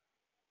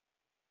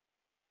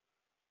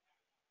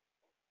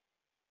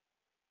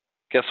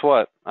 Guess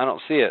what? I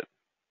don't see it.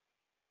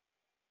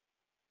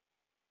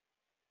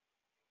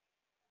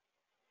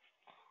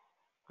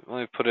 Let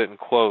me put it in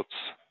quotes,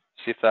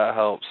 see if that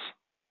helps.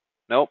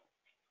 Nope.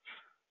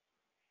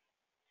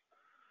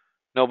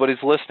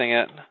 Nobody's listing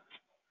it.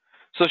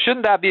 So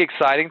shouldn't that be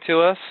exciting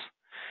to us?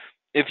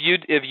 If you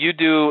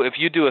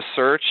do a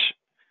search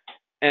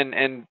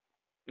and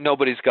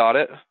nobody's got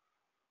it,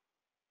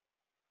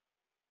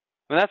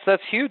 I mean,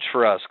 that's huge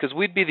for us because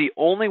we'd be the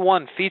only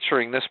one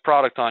featuring this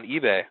product on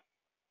eBay.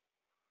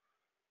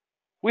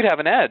 We'd have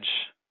an edge.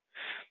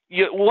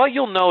 What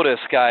you'll notice,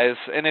 guys,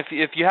 and if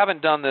you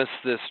haven't done this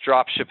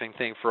drop shipping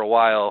thing for a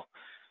while,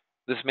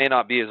 this may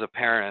not be as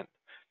apparent.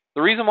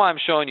 The reason why I'm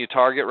showing you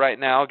Target right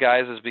now,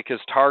 guys, is because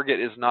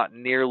Target is not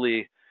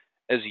nearly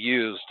as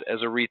used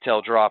as a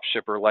retail drop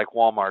shipper like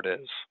Walmart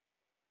is.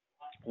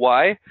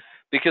 Why?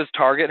 Because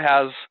Target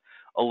has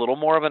a little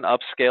more of an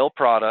upscale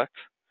product,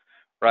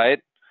 right?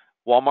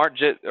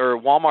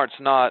 Walmart's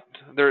not,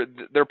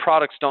 their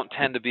products don't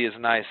tend to be as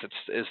nice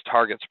as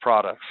Target's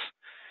products.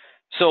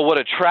 So what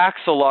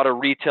attracts a lot of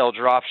retail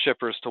drop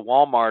shippers to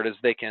Walmart is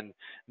they can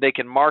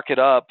mark it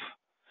up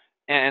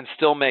and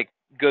still make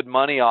good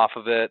money off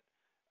of it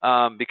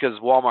because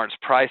Walmart's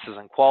prices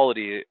and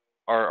quality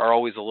are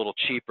always a little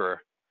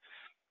cheaper.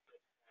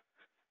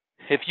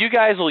 If you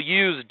guys will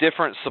use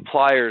different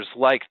suppliers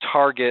like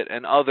Target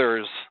and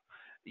others,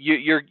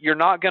 you're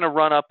not going to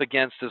run up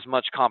against as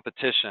much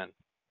competition.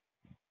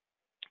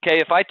 Okay,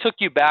 if I took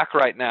you back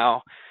right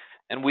now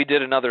and we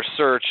did another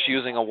search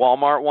using a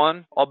Walmart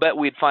one, I'll bet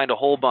we'd find a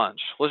whole bunch.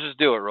 Let's just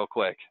do it real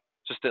quick,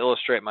 just to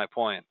illustrate my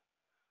point.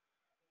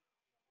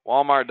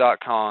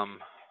 Walmart.com.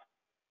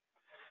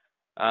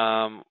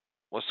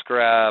 Let's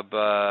grab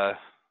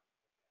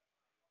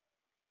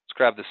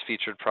this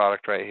featured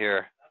product right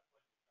here.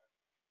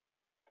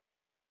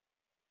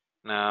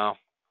 No,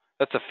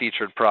 that's a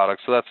featured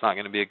product, so that's not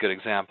going to be a good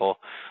example.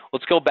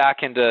 Let's go back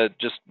into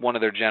just one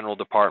of their general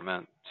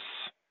departments.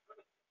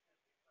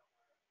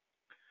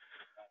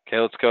 Okay,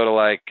 let's go to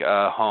like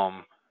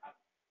home.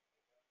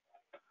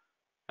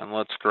 And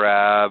let's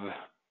grab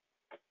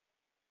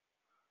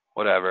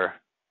whatever.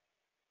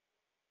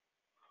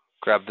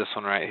 Grab this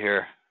one right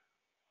here.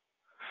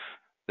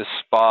 This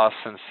Spa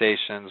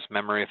Sensations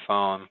memory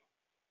foam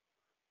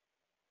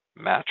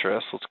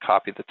mattress. Let's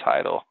copy the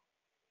title.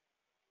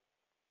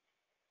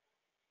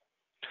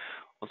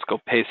 Let's go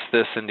paste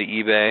this into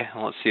eBay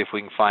and let's see if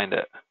we can find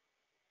it.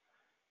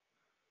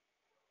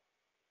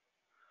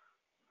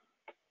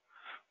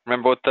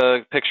 Remember what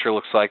the picture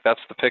looks like? That's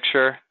the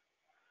picture.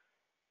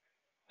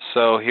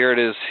 So here it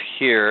is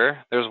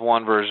here. There's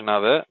one version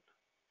of it.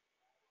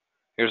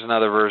 Here's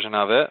another version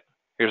of it.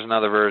 Here's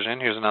another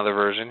version. Here's another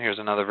version. Here's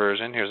another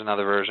version. Here's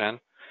another version.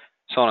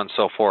 So on and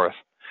so forth.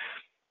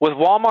 With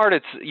Walmart,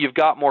 you've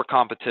got more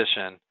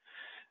competition.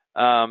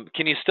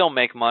 Can you still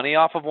make money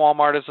off of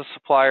Walmart as a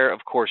supplier?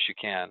 Of course you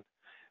can.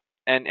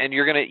 And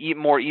you're going to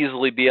more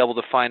easily be able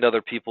to find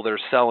other people that are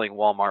selling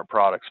Walmart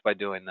products by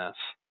doing this.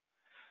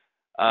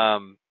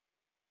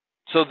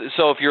 So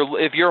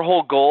if your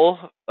whole goal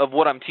of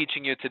what I'm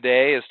teaching you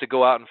today is to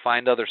go out and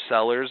find other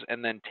sellers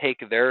and then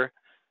take their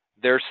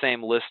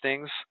same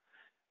listings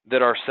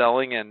that are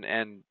selling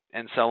and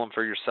sell them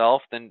for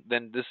yourself, then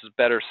this is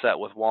better set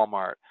with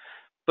Walmart.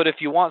 But if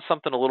you want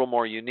something a little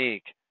more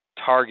unique,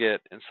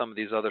 Target and some of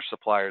these other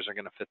suppliers are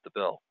going to fit the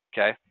bill,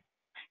 okay?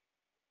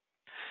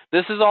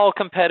 This is all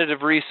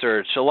competitive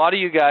research. A lot of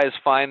you guys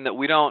find that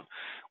we don't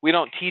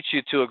teach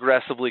you to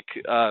aggressively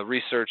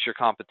research your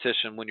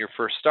competition when you're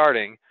first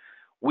starting.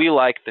 We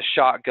like the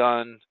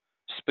shotgun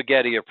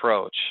spaghetti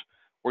approach,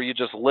 where you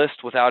just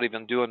list without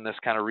even doing this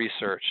kind of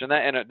research, and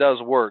it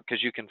does work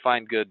because you can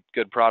find good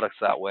products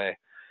that way.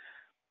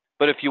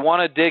 But if you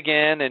want to dig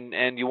in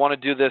and you want to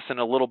do this in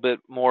a little bit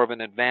more of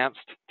an advanced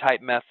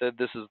type method,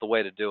 this is the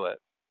way to do it.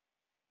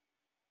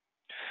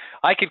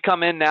 I could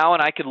come in now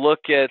and I could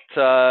look at,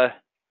 I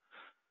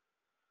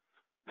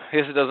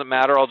guess it doesn't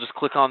matter, I'll just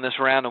click on this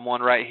random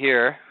one right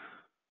here.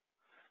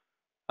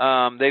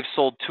 They've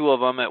sold 2 of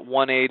them at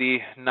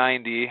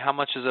 180.90. How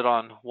much is it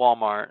on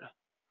Walmart?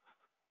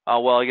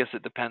 Well, I guess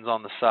it depends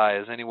on the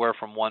size. Anywhere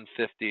from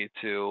 150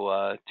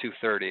 to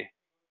 230.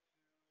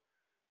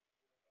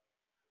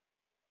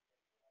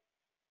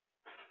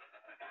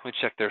 Let me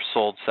check their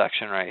sold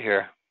section right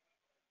here.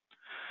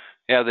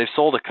 Yeah, they've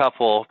sold a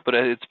couple, but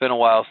it's been a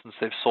while since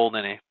they've sold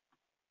any.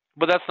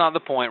 But that's not the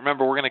point.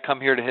 Remember, we're going to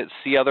come here to hit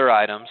see other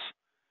items.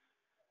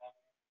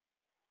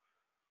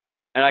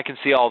 And I can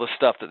see all the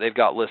stuff that they've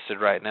got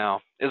listed right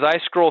now. As I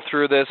scroll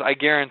through this, I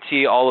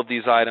guarantee all of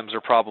these items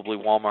are probably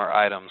Walmart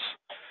items.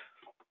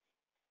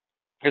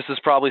 This is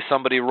probably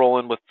somebody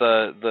rolling with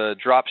the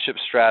dropship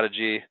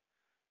strategy,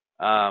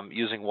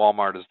 using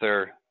Walmart as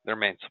their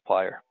main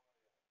supplier.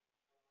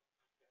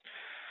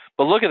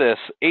 But look at this,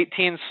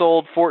 18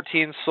 sold,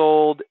 14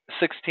 sold,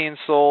 16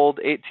 sold,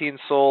 18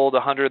 sold,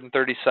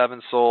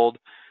 137 sold.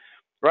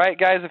 Right,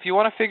 guys, if you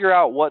want to figure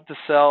out what to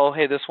sell,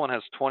 hey, this one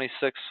has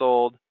 26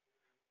 sold,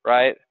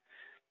 right?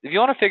 If you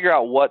want to figure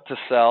out what to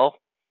sell,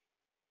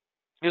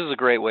 this is a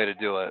great way to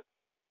do it.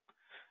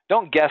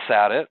 Don't guess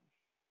at it.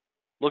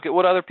 Look at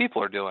what other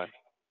people are doing,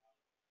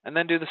 and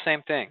then do the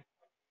same thing.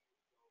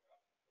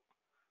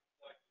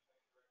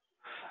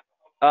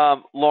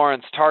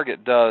 Lawrence,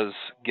 Target does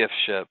gift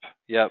ship.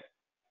 Yep.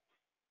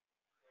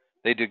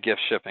 They do gift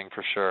shipping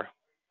for sure.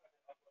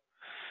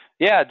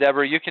 Yeah,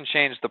 Deborah, you can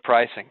change the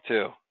pricing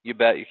too. You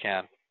bet you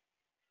can.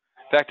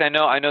 In fact, I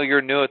know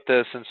you're new at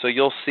this, and so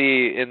you'll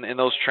see in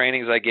those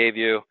trainings I gave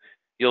you,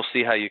 you'll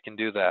see how you can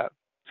do that.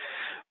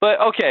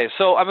 But okay,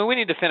 so I mean, we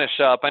need to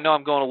finish up. I know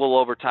I'm going a little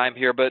over time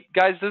here, but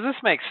guys, does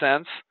this make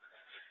sense?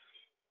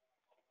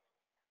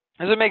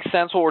 Does it make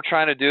sense what we're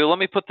trying to do? Let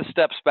me put the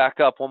steps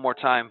back up one more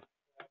time.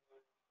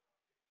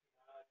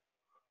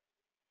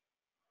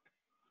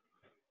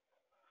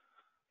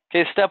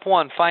 Okay, step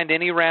 1, find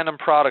any random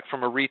product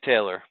from a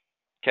retailer,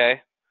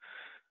 okay?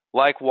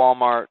 Like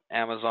Walmart,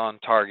 Amazon,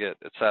 Target,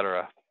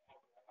 etc.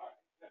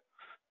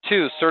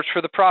 2, search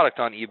for the product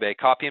on eBay.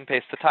 Copy and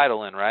paste the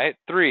title in, right?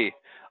 3,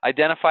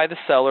 identify the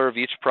seller of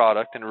each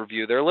product and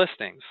review their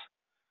listings.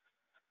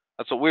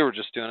 That's what we were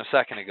just doing a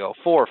second ago.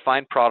 4,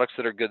 find products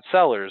that are good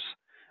sellers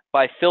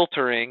by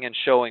filtering and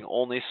showing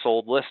only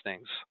sold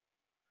listings.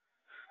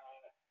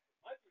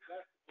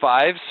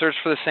 5, search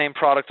for the same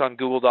product on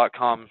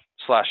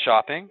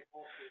google.com/shopping.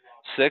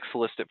 6,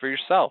 list it for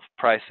yourself.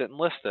 Price it and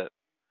list it.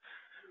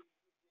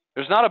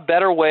 There's not a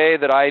better way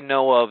that I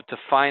know of to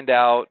find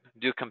out,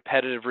 do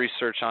competitive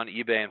research on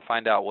eBay and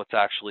find out what's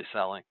actually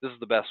selling. This is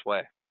the best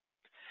way.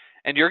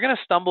 And you're going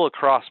to stumble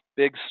across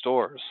big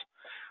stores.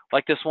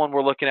 Like this one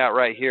we're looking at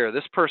right here.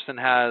 This person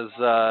has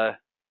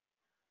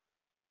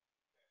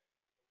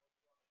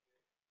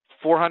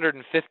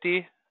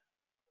 450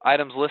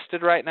 items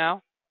listed right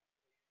now.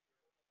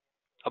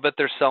 I bet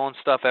they're selling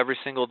stuff every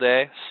single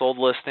day. Sold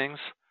listings.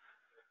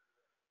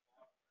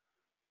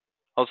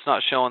 Oh, it's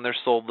not showing their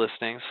sold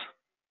listings.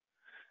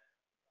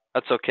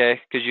 That's okay,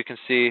 because you can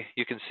see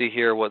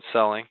here what's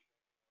selling.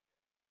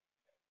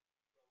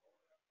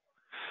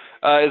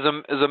 As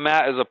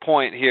a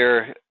point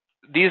here,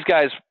 these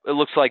guys, it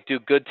looks like, do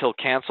good till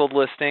canceled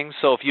listings.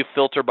 So if you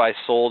filter by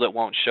sold, it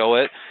won't show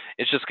it.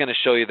 It's just going to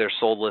show you their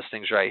sold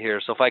listings right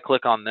here. So if I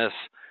click on this,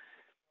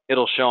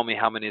 it'll show me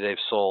how many they've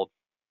sold.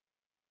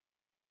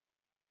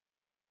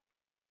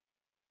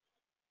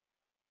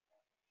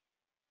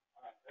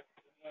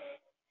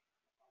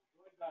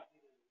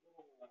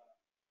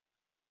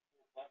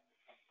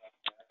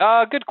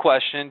 Good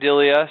question,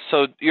 Delia.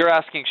 So you're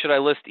asking, should I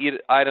list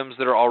items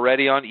that are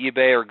already on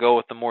eBay or go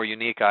with the more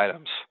unique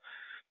items?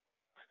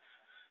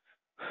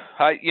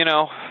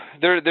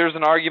 There's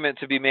an argument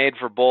to be made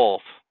for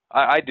both.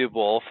 I do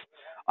both.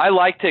 I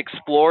like to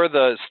explore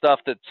the stuff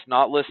that's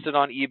not listed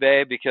on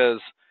eBay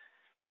because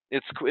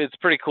it's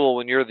pretty cool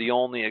when you're the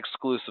only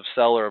exclusive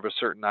seller of a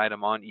certain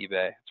item on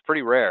eBay. It's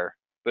pretty rare,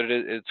 but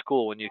it's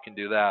cool when you can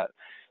do that.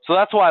 So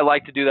that's why I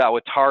like to do that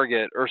with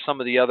Target or some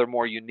of the other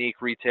more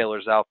unique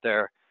retailers out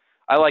there.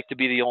 I like to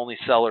be the only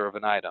seller of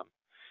an item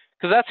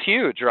because that's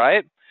huge,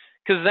 right?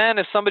 Because then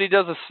if somebody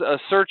does a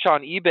search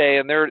on eBay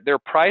and they're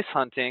price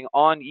hunting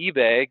on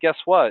eBay, guess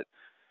what?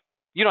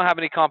 You don't have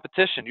any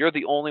competition. You're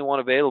the only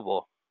one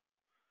available.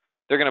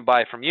 They're going to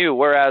buy from you.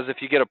 Whereas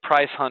if you get a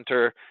price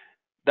hunter,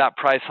 that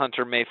price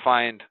hunter may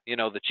find,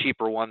 the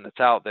cheaper one that's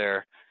out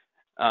there,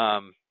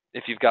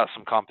 if you've got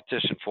some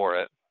competition for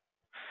it.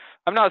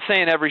 I'm not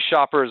saying every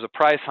shopper is a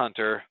price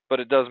hunter, but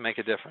it does make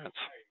a difference.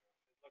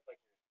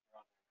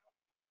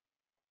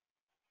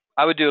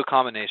 I would do a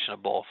combination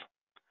of both.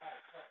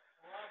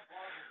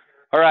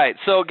 All right,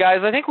 so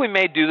guys, I think we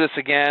may do this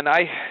again.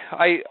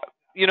 I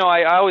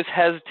always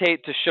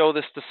hesitate to show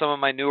this to some of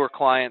my newer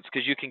clients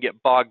because you can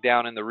get bogged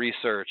down in the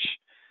research.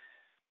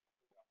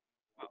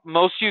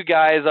 Most of you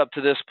guys up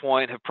to this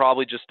point have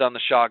probably just done the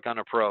shotgun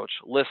approach.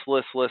 List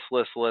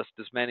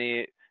as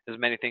many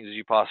things as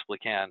you possibly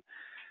can.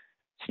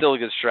 Still a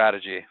good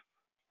strategy.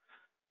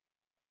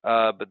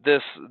 But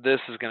this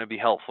is going to be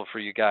helpful for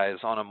you guys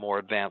on a more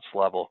advanced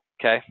level,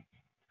 okay?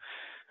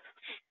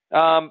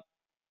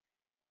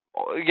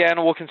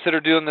 Again, we'll consider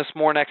doing this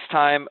more next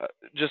time.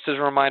 Just as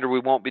a reminder, we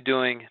won't be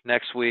doing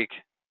next week,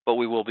 but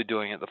we will be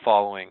doing it the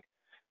following.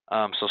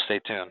 So stay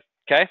tuned.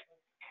 Okay?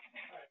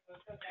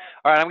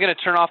 All right, I'm going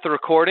to turn off the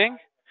recording.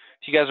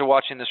 If you guys are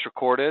watching this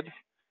recorded,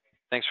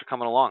 thanks for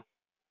coming along.